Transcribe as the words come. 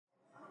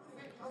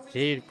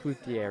Jade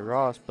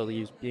Coutier-Ross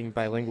believes being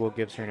bilingual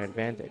gives her an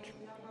advantage.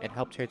 It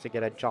helped her to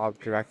get a job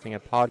directing a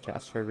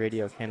podcast for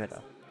Radio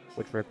Canada,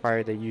 which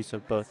required the use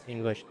of both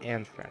English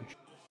and French.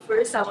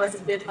 First, I was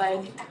a bit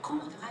like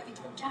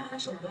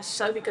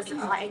shocked because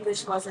my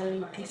English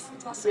wasn't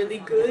really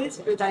good,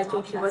 but I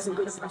think it was a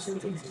good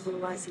opportunity to be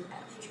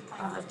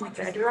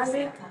better at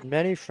it.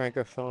 Many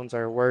Francophones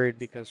are worried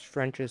because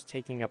French is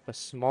taking up a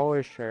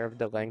smaller share of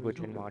the language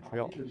in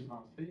Montreal.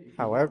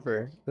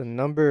 However, the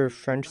number of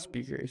French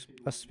speakers,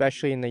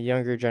 especially in the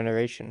younger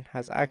generation,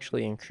 has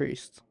actually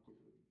increased.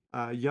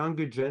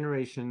 Younger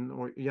generation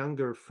or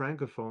younger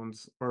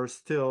francophones are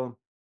still,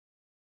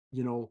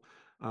 you know,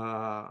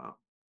 uh,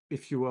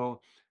 if you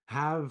will,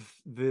 have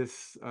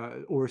this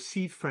or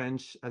see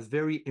French as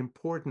very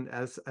important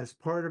as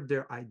part of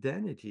their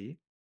identity,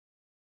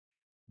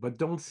 but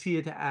don't see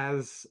it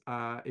as,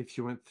 if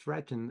you went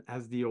threatened,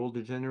 as the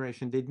older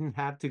generation. They didn't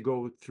have to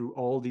go through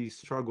all these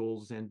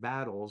struggles and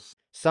battles.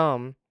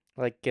 Some,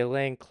 like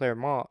Ghislaine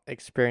Clermont,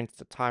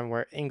 experienced a time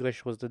where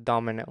English was the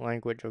dominant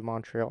language of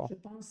Montreal. Je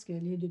pense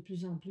qu'elle est de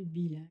plus en plus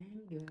bilingue.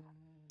 Plus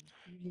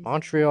les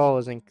Montreal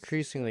is étudiants se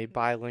increasingly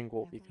préparent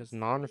bilingual because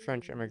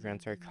non-French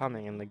immigrants are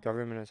coming and the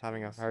government is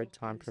having a hard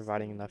time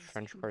providing enough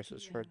French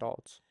courses for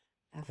adults.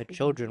 The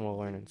children will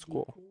learn in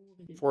school.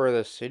 For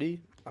the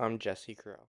city, I'm Jesse Correll.